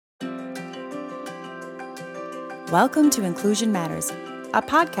Welcome to Inclusion Matters, a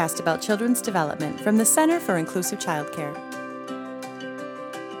podcast about children's development from the Center for Inclusive Childcare.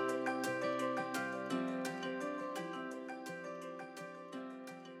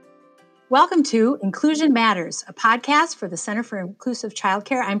 Welcome to Inclusion Matters, a podcast for the Center for Inclusive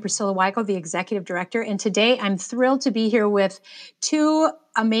Childcare. I'm Priscilla Weigel, the Executive Director, and today I'm thrilled to be here with two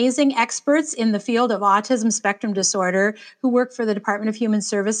amazing experts in the field of autism spectrum disorder who work for the Department of Human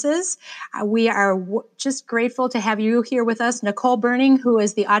Services. We are just grateful to have you here with us, Nicole Berning, who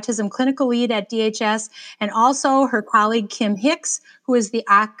is the Autism Clinical Lead at DHS, and also her colleague, Kim Hicks, who is the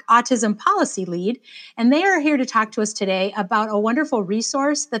Autism Policy Lead. And they are here to talk to us today about a wonderful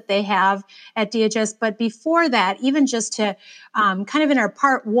resource that they have at DHS. But before that, even just to kind of in our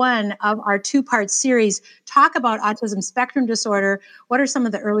part one of our two-part series, talk about autism spectrum disorder. What are some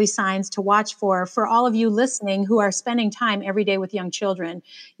of the early signs to watch for all of you listening who are spending time every day with young children?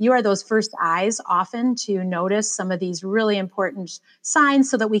 You are those first eyes often to notice some of these really important signs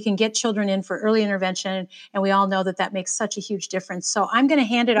so that we can get children in for early intervention. And we all know that that makes such a huge difference. So I'm going to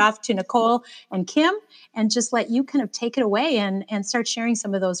hand it off to Nicole and Kim and just let you kind of take it away and start sharing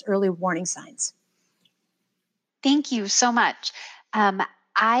some of those early warning signs. Thank you so much.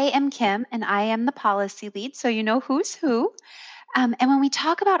 I am Kim, and I am the policy lead, so you know who's who. And when we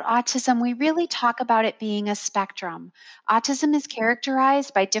talk about autism, we really talk about it being a spectrum. Autism is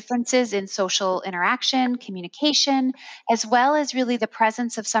characterized by differences in social interaction, communication, as well as really the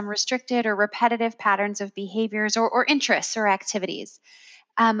presence of some restricted or repetitive patterns of behaviors or interests or activities.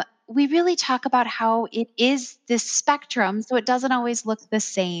 We really talk about how it is this spectrum, so it doesn't always look the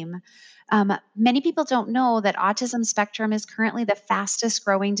same. Many people don't know that autism spectrum is currently the fastest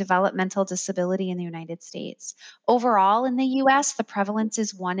growing developmental disability in the United States. Overall in the US, the prevalence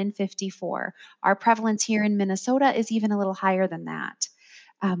is 1 in 54. Our prevalence here in Minnesota is even a little higher than that.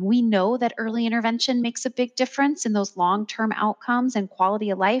 We know that early intervention makes a big difference in those long-term outcomes and quality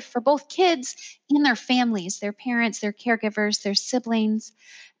of life for both kids and their families, their parents, their caregivers, their siblings.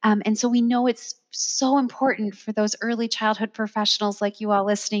 And so we know it's so important for those early childhood professionals like you all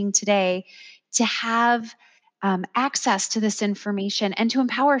listening today to have access to this information and to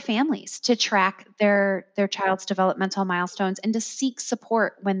empower families to track their child's developmental milestones and to seek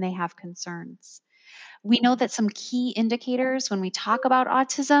support when they have concerns. We know that some key indicators when we talk about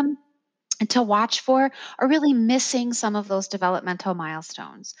autism to watch for are really missing some of those developmental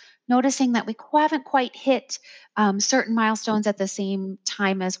milestones, noticing that we haven't quite hit certain milestones at the same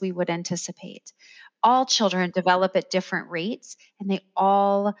time as we would anticipate. All children develop at different rates, and they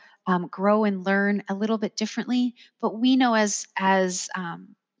all grow and learn a little bit differently. But we know as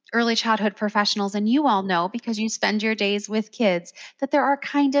early childhood professionals, and you all know because you spend your days with kids, that there are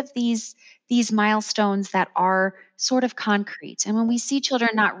kind of these milestones that are sort of concrete. And when we see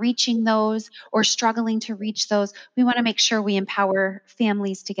children not reaching those or struggling to reach those, we want to make sure we empower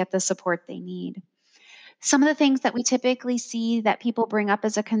families to get the support they need. Some of the things that we typically see that people bring up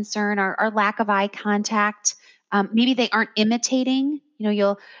as a concern are lack of eye contact. Maybe they aren't imitating.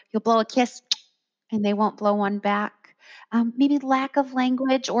 You'll blow a kiss and they won't blow one back. Maybe lack of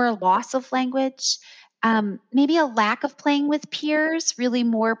language or a loss of language. Maybe a lack of playing with peers, really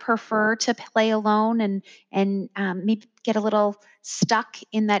more prefer to play alone and maybe get a little stuck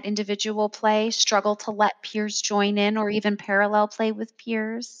in that individual play, struggle to let peers join in or even parallel play with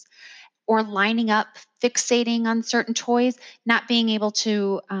peers, or lining up, fixating on certain toys, not being able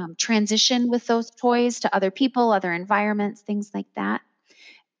to transition with those toys to other people, other environments, things like that.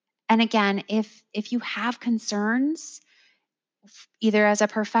 And again, if you have concerns, either as a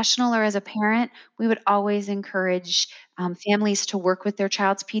professional or as a parent, we would always encourage families to work with their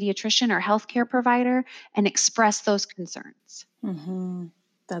child's pediatrician or healthcare provider and express those concerns. Mm-hmm.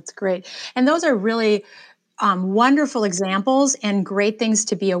 That's great. And those are really wonderful examples and great things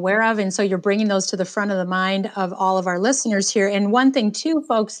to be aware of. And so you're bringing those to the front of the mind of all of our listeners here. And one thing too,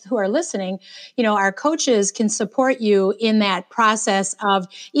 folks who are listening, our coaches can support you in that process of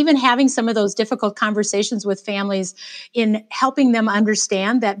even having some of those difficult conversations with families in helping them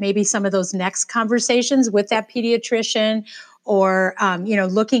understand that maybe some of those next conversations with that pediatrician or,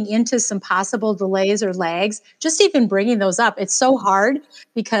 looking into some possible delays or lags, just even bringing those up. It's so hard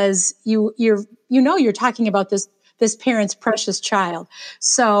because you're talking about this parent's precious child.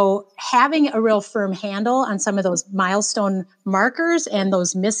 So having a real firm handle on some of those milestone markers and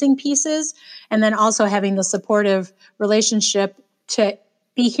those missing pieces, and then also having the supportive relationship to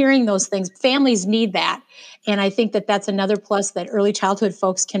be hearing those things. Families need that. And I think that that's another plus that early childhood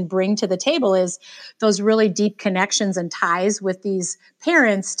folks can bring to the table is those really deep connections and ties with these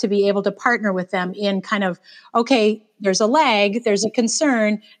parents to be able to partner with them in kind of, okay, there's a lag, there's a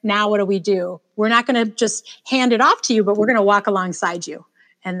concern. Now what do we do? We're not going to just hand it off to you, but we're going to walk alongside you.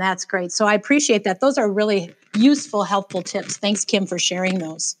 And that's great. So I appreciate that. Those are really useful, helpful tips. Thanks, Kim, for sharing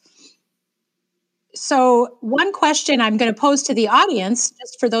those. So one question I'm going to pose to the audience,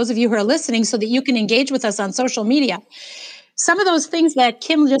 just for those of you who are listening, so that you can engage with us on social media. Some of those things that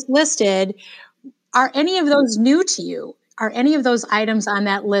Kim just listed, are any of those new to you? Are any of those items on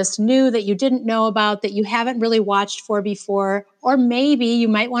that list new that you didn't know about, that you haven't really watched for before? Or maybe you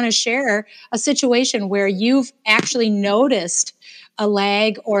might want to share a situation where you've actually noticed a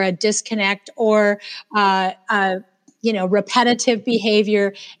lag or a disconnect or repetitive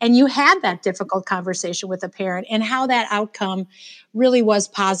behavior, and you had that difficult conversation with a parent and how that outcome really was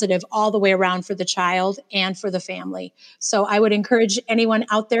positive all the way around for the child and for the family. So I would encourage anyone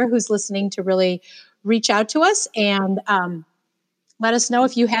out there who's listening to really reach out to us and let us know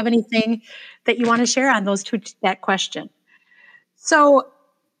if you have anything that you want to share on that question. So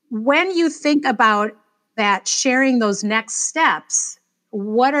when you think about that, sharing those next steps,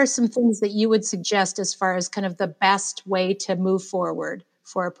 what are some things that you would suggest as far as kind of the best way to move forward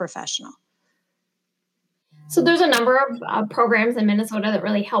for a professional? So there's a number of programs in Minnesota that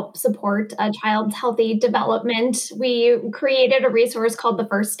really help support a child's healthy development. We created a resource called The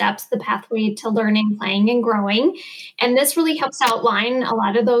First Steps, the Pathway to Learning, Playing, and Growing. And this really helps outline a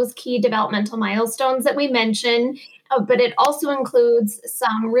lot of those key developmental milestones that we mentioned, but it also includes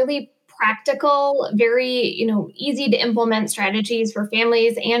some really practical, very, easy to implement strategies for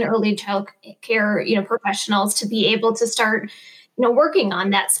families and early child care, professionals to be able to start working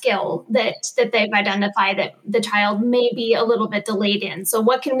on that skill that they've identified that the child may be a little bit delayed in. So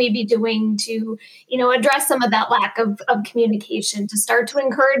what can we be doing to, address some of that lack of communication, to start to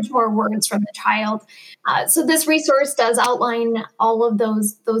encourage more words from the child? So this resource does outline all of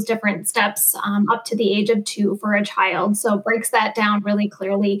those different steps up to the age of 2 for a child. So it breaks that down really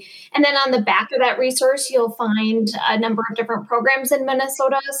clearly. And then on the back of that resource, you'll find a number of different programs in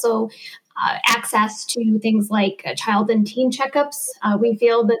Minnesota. So access to things like child and teen checkups. We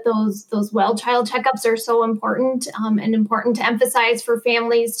feel that those well child checkups are so important and important to emphasize for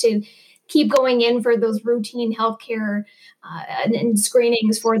families to keep going in for those routine healthcare and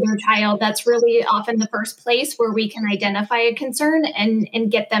screenings for their child. That's really often the first place where we can identify a concern and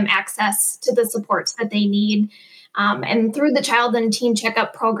get them access to the supports that they need. And through the Child and Teen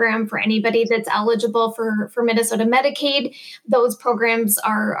Checkup Program, for anybody that's eligible for Minnesota Medicaid, those programs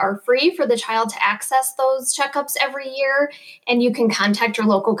are free for the child to access those checkups every year. And you can contact your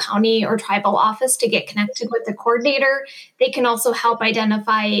local county or tribal office to get connected with the coordinator. They can also help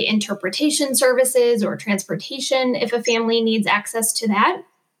identify interpretation services or transportation if a family needs access to that.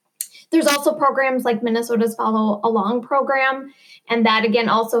 There's also programs like Minnesota's Follow Along program, and that again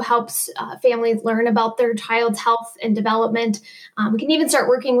also helps families learn about their child's health and development. We can even start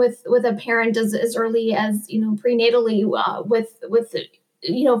working with a parent as early as prenatally with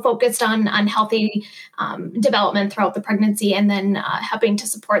focused on healthy development throughout the pregnancy, and then helping to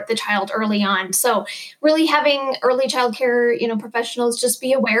support the child early on. So really having early child care, professionals just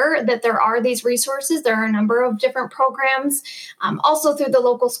be aware that there are these resources. There are a number of different programs. Also through the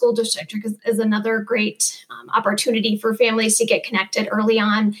local school district is another great opportunity for families to get connected early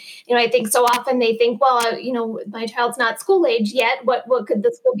on. I think so often they think, well, my child's not school age yet. What could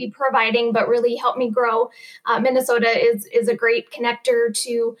the school be providing? But really help me grow. Minnesota is a great connector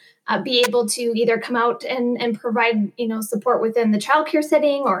to be able to either come out and provide, support within the childcare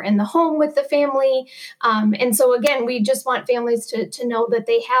setting or in the home with the family. And so again, we just want families to know that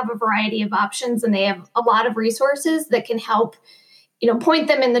they have a variety of options and they have a lot of resources that can help, point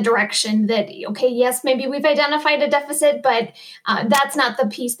them in the direction that, okay, yes, maybe we've identified a deficit, but that's not the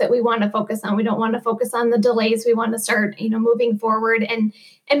piece that we want to focus on. We don't want to focus on the delays. We want to start, moving forward and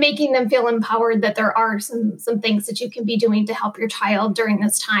making them feel empowered that there are some things that you can be doing to help your child during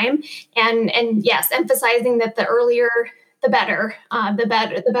this time. And yes, emphasizing that the earlier, the better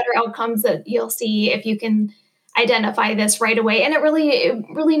outcomes that you'll see if you can identify this right away. And it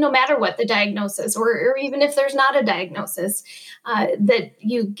really, no matter what the diagnosis, or even if there's not a diagnosis, that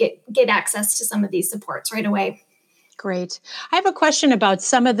you get access to some of these supports right away. Great. I have a question about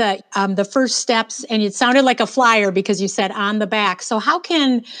some of the first steps, and it sounded like a flyer because you said on the back. So how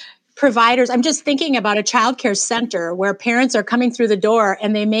can providers, I'm just thinking about a childcare center where parents are coming through the door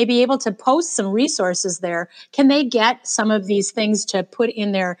and they may be able to post some resources there. Can they get some of these things to put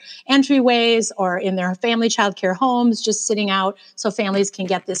in their entryways or in their family childcare homes, just sitting out so families can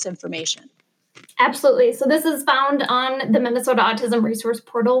get this information? Absolutely. So this is found on the Minnesota Autism Resource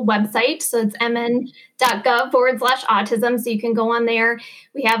Portal website. So it's mn.gov/autism. So you can go on there.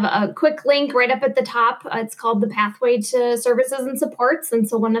 We have a quick link right up at the top. It's called the Pathway to Services and Supports. And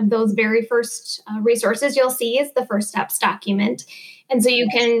so one of those very first resources you'll see is the First Steps document. And so you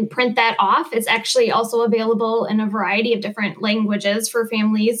can print that off. It's actually also available in a variety of different languages for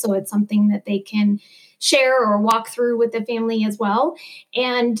families. So it's something that they can share or walk through with the family as well.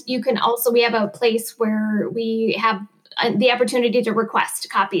 And you can also, we have a place where we have the opportunity to request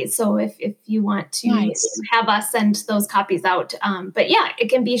copies. So if you want to have us send those copies out. But yeah, it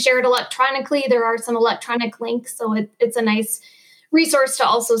can be shared electronically. There are some electronic links. So it's a nice resource to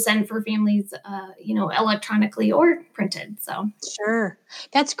also send for families, electronically or printed. So sure,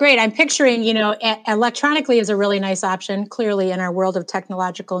 that's great. I'm picturing, electronically is a really nice option. Clearly, in our world of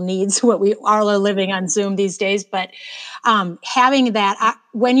technological needs, what we all are living on Zoom these days. But having that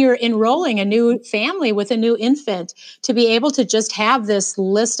when you're enrolling a new family with a new infant, to be able to just have this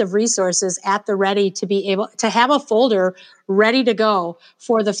list of resources at the ready, to be able to have a folder ready to go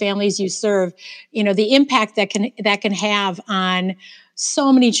for the families you serve, the impact that can have on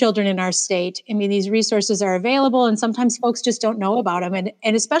so many children in our state. I mean, these resources are available and sometimes folks just don't know about them.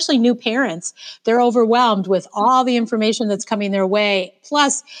 And especially new parents, they're overwhelmed with all the information that's coming their way,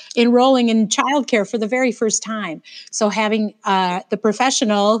 plus enrolling in childcare for the very first time. So having the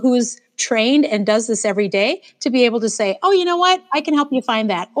professional who's trained and does this every day to be able to say, oh, you know what, I can help you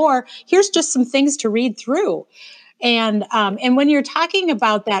find that. Or here's just some things to read through. And when you're talking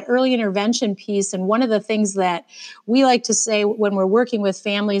about that early intervention piece, and one of the things that we like to say when we're working with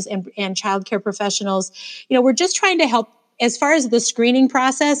families and childcare professionals, we're just trying to help as far as the screening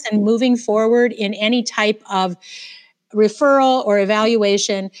process and moving forward in any type of referral or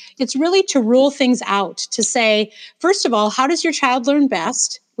evaluation. It's really to rule things out, to say, first of all, how does your child learn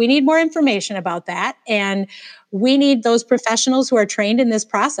best? We need more information about that. And we need those professionals who are trained in this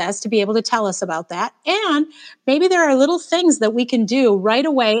process to be able to tell us about that. And maybe there are little things that we can do right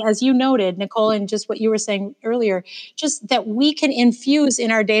away, as you noted, Nicole, and just what you were saying earlier, just that we can infuse in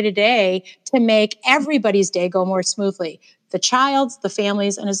our day-to-day to make everybody's day go more smoothly. The child's, the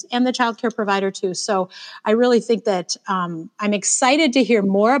families, and the childcare provider too. So I really think that I'm excited to hear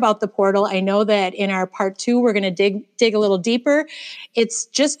more about the portal. I know that in our part 2, we're going to dig a little deeper. It's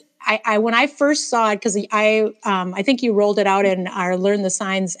just, I when I first saw it, because I think you rolled it out in our Learn the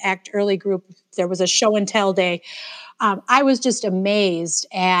Signs Act Early group. There was a show and tell day. I was just amazed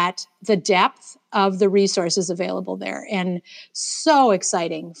at the depth of the resources available there, and so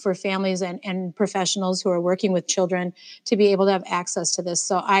exciting for families and professionals who are working with children to be able to have access to this.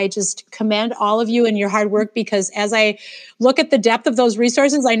 So I just commend all of you and your hard work, because as I look at the depth of those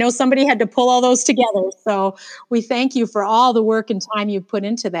resources, I know somebody had to pull all those together. So we thank you for all the work and time you put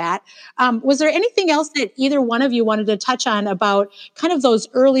into that. Was there anything else that either one of you wanted to touch on about kind of those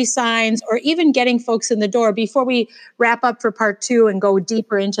early signs, or even getting folks in the door before we wrap up for part 2 and go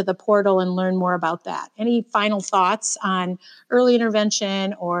deeper into the portal and learn more about that? Any final thoughts on early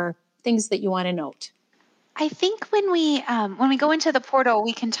intervention or things that you want to note? I think when we go into the portal,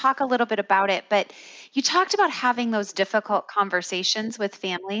 we can talk a little bit about it, but you talked about having those difficult conversations with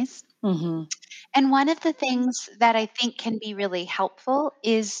families. Mm-hmm. And one of the things that I think can be really helpful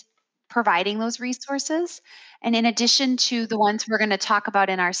is providing those resources. And in addition to the ones we're going to talk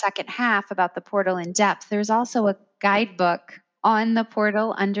about in our second half about the portal in depth, there's also a guidebook on the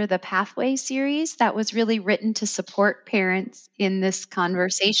portal under the Pathway series that was really written to support parents in this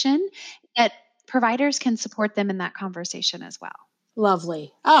conversation, that providers can support them in that conversation as well.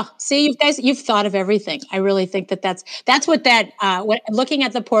 Lovely. Oh, see, you guys, you've thought of everything. I really think that's what looking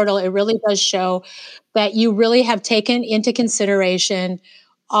at the portal, it really does show that you really have taken into consideration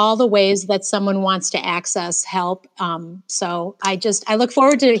all the ways that someone wants to access help. So I look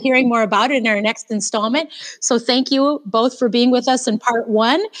forward to hearing more about it in our next installment. So thank you both for being with us in part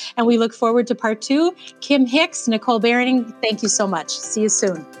 1, and we look forward to part 2. Kim Hicks, Nicole Berning, thank you so much. See you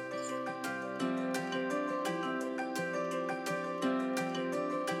soon.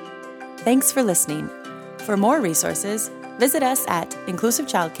 Thanks for listening. For more resources, visit us at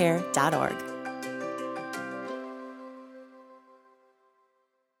inclusivechildcare.org.